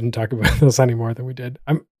how we didn't talk about this any more than we did.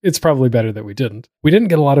 It's probably better that we didn't. We didn't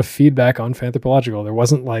get a lot of feedback on Fanthropological. There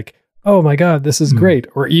wasn't like, oh my God, this is great.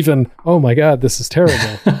 Or even, oh my God, this is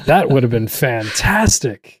terrible. That would have been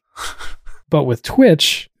fantastic. But with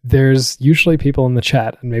Twitch, there's usually people in the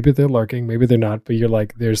chat, and maybe they're lurking, maybe they're not, but you're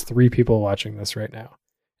like, there's 3 people watching this right now.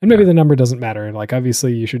 And maybe the number doesn't matter. Like,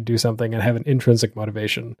 obviously, you should do something and have an intrinsic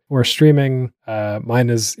motivation. Or streaming, mine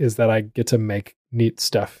is that I get to make neat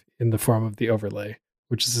stuff in the form of the overlay,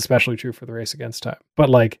 which is especially true for the Race Against Time. But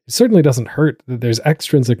like, it certainly doesn't hurt that there's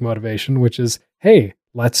extrinsic motivation, which is, hey,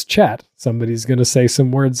 let's chat. Somebody's going to say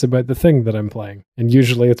some words about the thing that I'm playing. And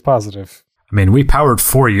usually it's positive. I mean, we powered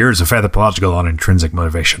 4 years of Fanthropological on intrinsic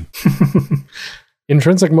motivation.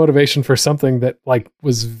 Intrinsic motivation for something that like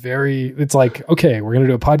was it's like, okay, we're going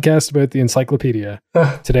to do a podcast about the encyclopedia.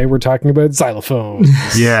 Today we're talking about xylophones.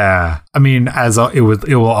 Yeah. I mean, it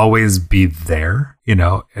will always be there.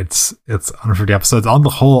 It's 150 episodes. On the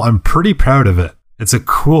whole, I'm pretty proud of it. It's a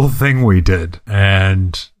cool thing we did.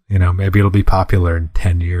 And maybe it'll be popular in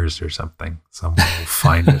 10 years or something. Someone will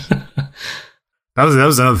find it. That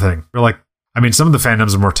was another thing. We're like, I mean, some of the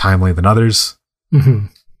fandoms are more timely than others,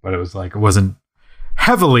 but it was like, it wasn't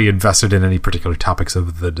heavily invested in any particular topics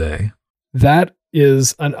of the day. That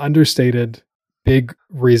is an understated big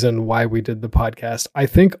reason why we did the podcast. I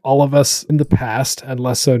think all of us in the past, and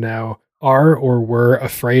less so now, are or were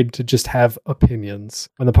afraid to just have opinions.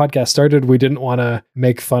 When the podcast started, we didn't want to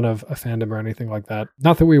make fun of a fandom or anything like that.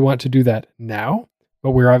 Not that we want to do that now,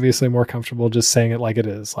 but we're obviously more comfortable just saying it like it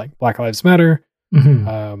is. Like Black Lives Matter,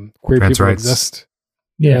 queer trans people rights. Exist,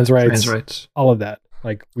 Yeah, trans rights, all of that.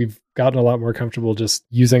 Like, we've gotten a lot more comfortable just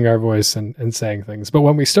using our voice and saying things. But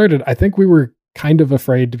when we started, I think we were kind of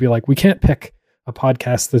afraid to be like, we can't pick a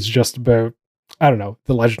podcast that's just about, I don't know,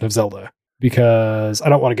 The Legend of Zelda, because I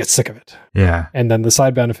don't want to get sick of it. Yeah. And then the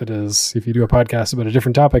side benefit is, if you do a podcast about a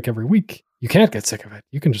different topic every week, you can't get sick of it.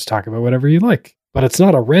 You can just talk about whatever you like. But it's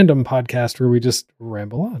not a random podcast where we just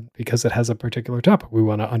ramble on, because it has a particular topic. We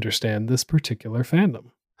want to understand this particular fandom.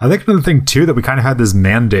 I think another thing too, that we kind of had this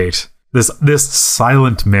mandate, this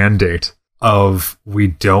silent mandate of we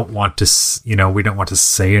don't want to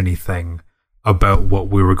say anything about what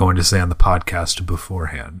we were going to say on the podcast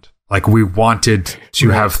beforehand. Like, we wanted to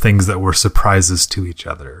have things that were surprises to each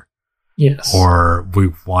other. Yes. Or we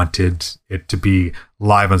wanted it to be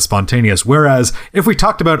live and spontaneous. Whereas if we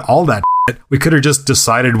talked about all that shit, we could have just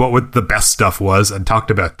decided what the best stuff was and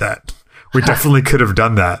talked about that. We definitely could have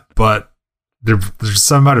done that. But there's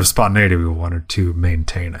some amount of spontaneity we wanted to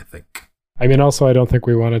maintain, I think. I mean, also, I don't think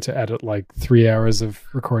we wanted to edit like 3 hours of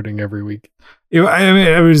recording every week. It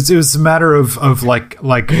was a matter of like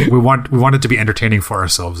we want it to be entertaining for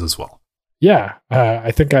ourselves as well. Yeah,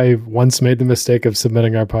 I think I once made the mistake of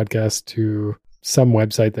submitting our podcast to some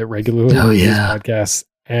website that regularly reviews podcasts,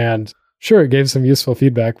 and Sure, it gave some useful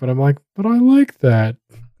feedback, but I'm like, but I like that.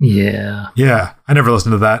 Yeah. Yeah, I never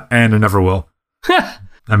listened to that, and I never will.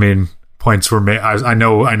 I mean, points were made. I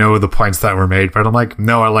know the points that were made, but I'm like,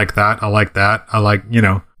 no, I like that. I like that. I like,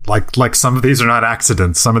 like some of these are not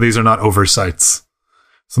accidents. Some of these are not oversights.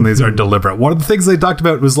 Some of these are deliberate. One of the things they talked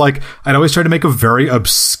about was like, I'd always try to make a very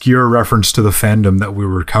obscure reference to the fandom that we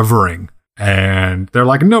were covering. And they're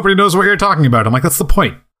like, nobody knows what you're talking about. I'm like, that's the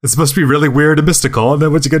point. It's supposed to be really weird and mystical. And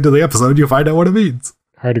then once you get to the episode, you find out what it means.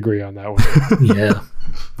 Hard agree on that one. Yeah.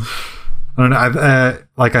 I don't know.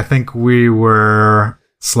 I think we were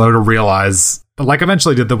slow to realize, but like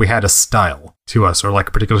eventually did, that we had a style to us, or like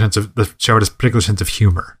a particular sense of, the show had a particular sense of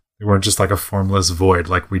humor. We weren't just like a formless void.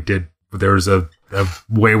 Like we did, there was a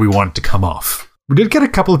way we wanted to come off. We did get a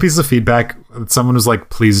couple of pieces of feedback. Someone was like,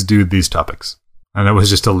 please do these topics. And it was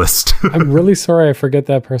just a list. I'm really sorry I forget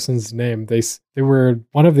that person's name. They were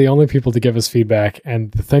one of the only people to give us feedback,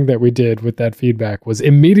 and the thing that we did with that feedback was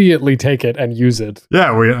immediately take it and use it.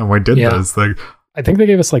 Yeah, we did those things. I think they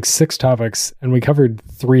gave us like 6 topics, and we covered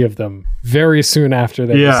 3 of them very soon after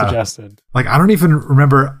they were suggested. Like, I don't even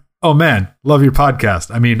remember, oh man, love your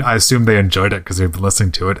podcast. I mean, I assume they enjoyed it because they've been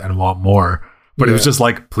listening to it and want more. But it was just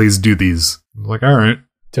like, please do these. I'm like, all right.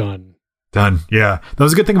 Done. Yeah. That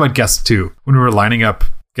was a good thing about guests too. When we were lining up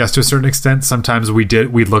guests to a certain extent, sometimes we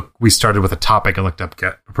started with a topic and looked up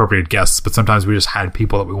appropriate guests, but sometimes we just had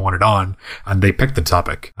people that we wanted on and they picked the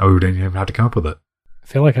topic. We didn't even have to come up with it. I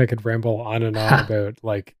feel like I could ramble on and on about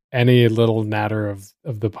like any little natter of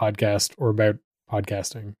the podcast or about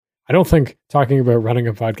podcasting. I don't think talking about running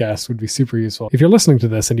a podcast would be super useful. If you're listening to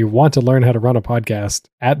this and you want to learn how to run a podcast,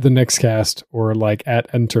 at the Nixcast or like at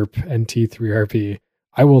NTRP, NT3RP,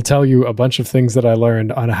 I will tell you a bunch of things that I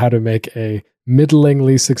learned on how to make a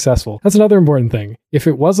middlingly successful. That's another important thing. If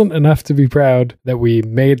it wasn't enough to be proud that we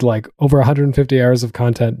made like over 150 hours of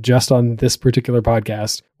content just on this particular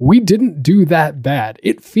podcast, we didn't do that bad.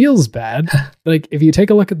 It feels bad. Like if you take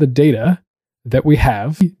a look at the data that we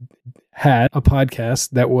have, had a podcast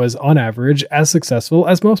that was on average as successful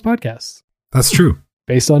as most podcasts. That's true.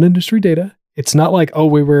 Based on industry data. It's not like, oh,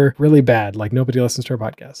 we were really bad, like nobody listens to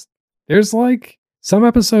our podcast. There's like, some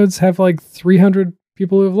episodes have like 300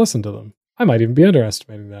 people who have listened to them. I might even be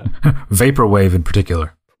underestimating that. Vaporwave in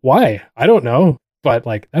particular. Why? I don't know. But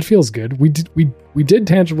like, that feels good. We did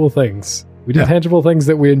tangible things. We did tangible things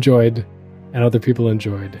that we enjoyed and other people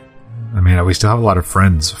enjoyed. I mean, we still have a lot of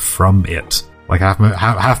friends from it. Like half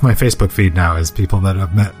my Facebook feed now is people that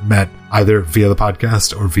I've met either via the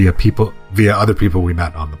podcast or via other people we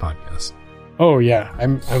met on the podcast. Oh yeah,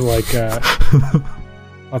 I'm like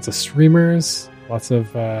lots of streamers, lots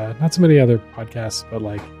of not so many other podcasts, but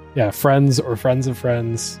like friends or friends of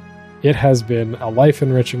friends. It has been a life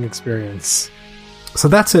enriching experience. So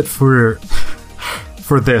that's it for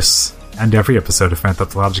this and every episode of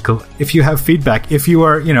Fanthropological. If you have feedback, if you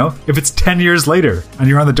are, if it's 10 years later and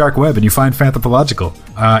you're on the dark web and you find Fanthropological,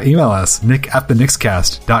 email us,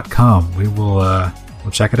 nick@thenixcast.com. We will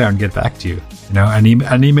we'll check it out and get back to you.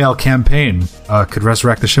 An email campaign could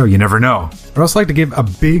resurrect the show. You never know. I'd also like to give a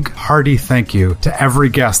big, hearty thank you to every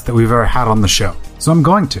guest that we've ever had on the show. So I'm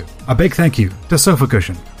going to. A big thank you to Sofa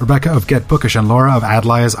Cushion, Rebecca of Get Bookish and Laura of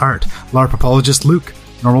Adlaya's Art, Lar Popologist Luke,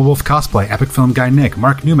 Normal Wolf Cosplay, Epic Film Guy Nick,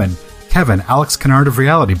 Mark Newman, Kevin, Alex Kennard of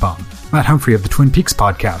Reality Bomb, Matt Humphrey of the Twin Peaks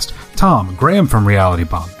podcast, Tom, Graham from Reality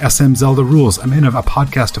Bomb, SM Zelda Rules, Amin of A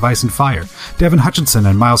Podcast of Ice and Fire, Devin Hutchinson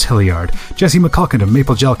and Miles Hilliard, Jesse McCulkin of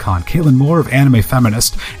Maple Gelcon, Caitlin Moore of Anime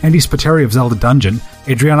Feminist, Andy Spiteri of Zelda Dungeon,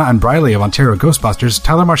 Adriana and Briley of Ontario Ghostbusters,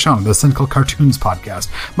 Tyler Marchand of the Cynical Cartoons podcast,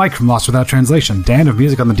 Mike from Lost Without Translation, Dan of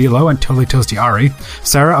Music on the D-Lo and Totally Toasty Ari,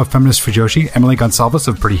 Sarah of Feminist Fujoshi, Emily Gonsalves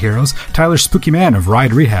of Pretty Heroes, Tyler Spooky Man of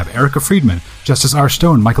Ride Rehab, Erica Friedman, Justice R.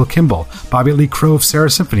 Stone, Michael Kimball, Bobby Lee Crow of Sarah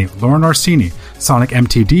Symphony, Lauren Orsini, Sonic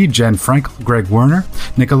MTD, Jen Frank, Greg Werner,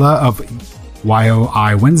 Nicola of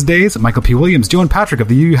YOI Wednesdays, Michael P. Williams, Joe and Patrick of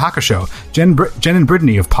the Yu Yu Hakusho, Jen and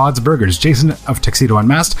Brittany of Pods Burgers, Jason of Tuxedo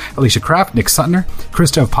Unmasked, Alicia Kraft, Nick Sutner,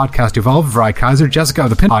 Krista of Podcast Evolve, Vry Kaiser, Jessica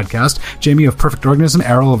of the Pin Podcast, Jamie of Perfect Organism,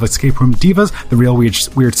 Errol of Escape Room Divas, The Real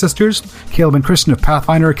Weird Sisters, Caleb and Christian of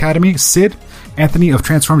Pathfinder Academy, Sid, Anthony of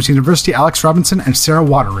Transformers University, Alex Robinson, and Sarah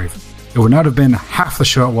Waterrave. It would not have been half the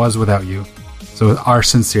show it was without you. So our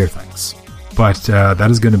sincere thanks. But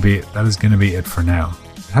that is going to be it for now.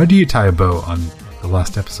 How do you tie a bow on the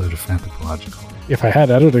last episode of Fanthropological? If I had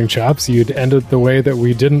editing chops, you'd end it the way that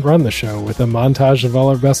we didn't run the show, with a montage of all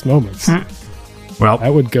our best moments. Well,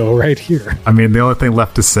 that would go right here. I mean, the only thing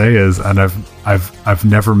left to say is, and I've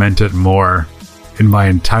never meant it more in my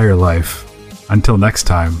entire life. Until next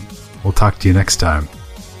time, we'll talk to you next time.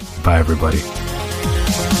 Bye, everybody.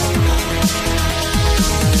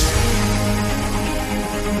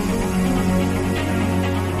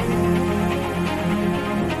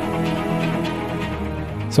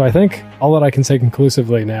 So I think all that I can say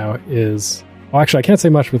conclusively now is, well, actually, I can't say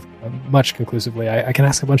much conclusively. I can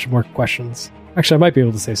ask a bunch of more questions. Actually, I might be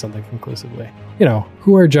able to say something conclusively.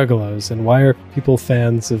 Who are juggalos and why are people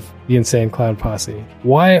fans of the Insane Clown Posse?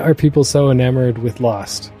 Why are people so enamored with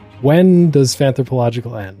Lost? When does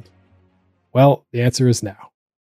Fanthropological end? Well, the answer is now.